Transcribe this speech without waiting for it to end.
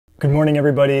Good morning,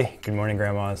 everybody. Good morning,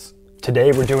 grandmas.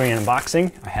 Today we're doing an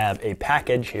unboxing. I have a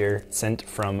package here sent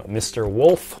from Mr.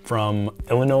 Wolf from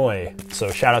Illinois. So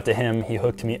shout out to him. He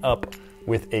hooked me up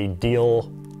with a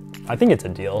deal. I think it's a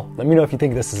deal. Let me know if you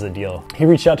think this is a deal. He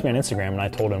reached out to me on Instagram and I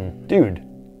told him, dude,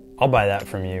 I'll buy that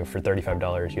from you for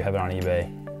 $35. You have it on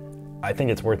eBay. I think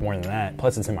it's worth more than that.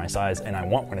 Plus it's in my size and I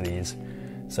want one of these.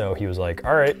 So he was like,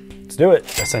 all right, let's do it.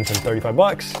 I sent him 35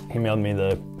 bucks. He mailed me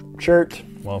the shirt.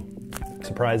 Well,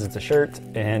 surprise, it's a shirt,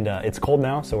 and it's cold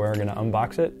now, so we're gonna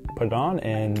unbox it, put it on,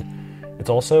 and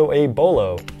it's also a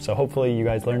bolo. So hopefully you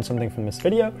guys learned something from this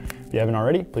video. If you haven't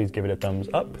already, please give it a thumbs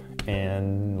up,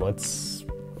 and let's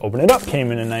open it up.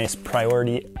 Came in a nice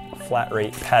priority flat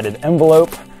rate padded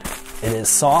envelope. It is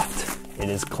soft, it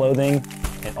is clothing,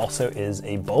 it also is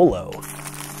a bolo.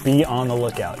 Be on the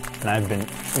lookout. And I've been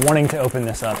wanting to open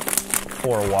this up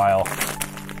for a while.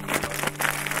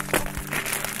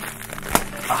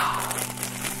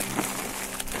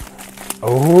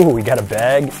 Oh, we got a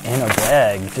bag and a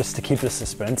bag just to keep the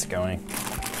suspense going.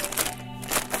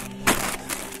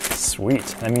 Sweet,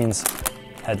 that means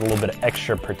had a little bit of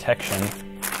extra protection.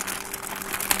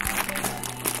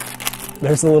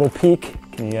 There's a little peek.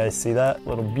 Can you guys see that?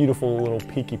 Little beautiful little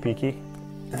peeky.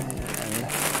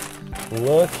 And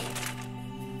look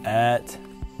at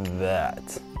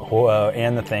that. Whoa,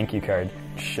 and the thank you card.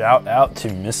 Shout out to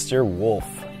Mr. Wolf.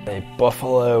 A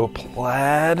buffalo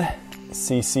plaid.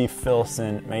 CC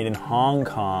Filson, made in Hong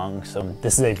Kong. So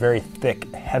this is a very thick,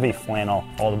 heavy flannel.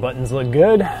 All the buttons look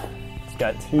good. It's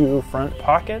got two front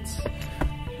pockets,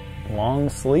 long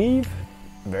sleeve,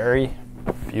 very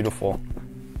beautiful,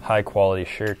 high quality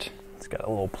shirt. It's got a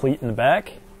little pleat in the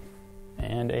back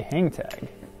and a hang tag.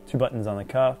 Two buttons on the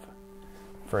cuff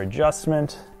for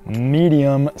adjustment.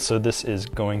 Medium, so this is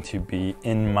going to be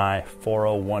in my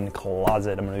 401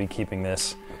 closet. I'm gonna be keeping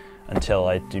this until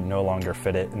I do no longer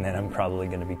fit it, and then I'm probably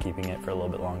gonna be keeping it for a little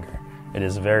bit longer. It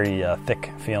is very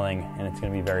thick feeling, and it's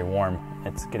gonna be very warm.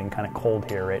 It's getting kind of cold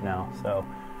here right now, so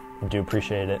I do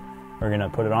appreciate it. We're gonna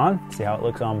put it on, see how it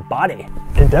looks on body.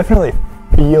 It definitely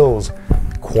feels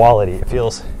quality. It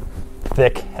feels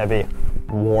thick, heavy,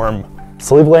 warm.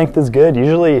 Sleeve length is good.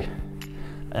 Usually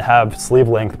I have sleeve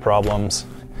length problems.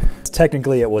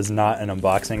 Technically it was not an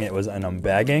unboxing, it was an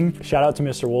unbagging. Shout out to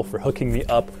Mr. Wolf for hooking me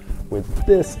up with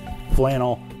this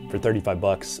flannel for 35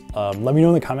 bucks. Let me know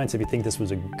in the comments if you think this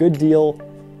was a good deal,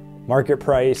 market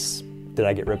price, did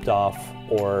I get ripped off,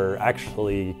 or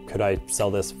actually could I sell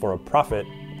this for a profit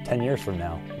 10 years from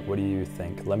now? What do you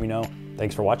think? Let me know.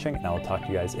 Thanks for watching, and I will talk to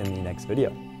you guys in the next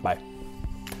video. Bye.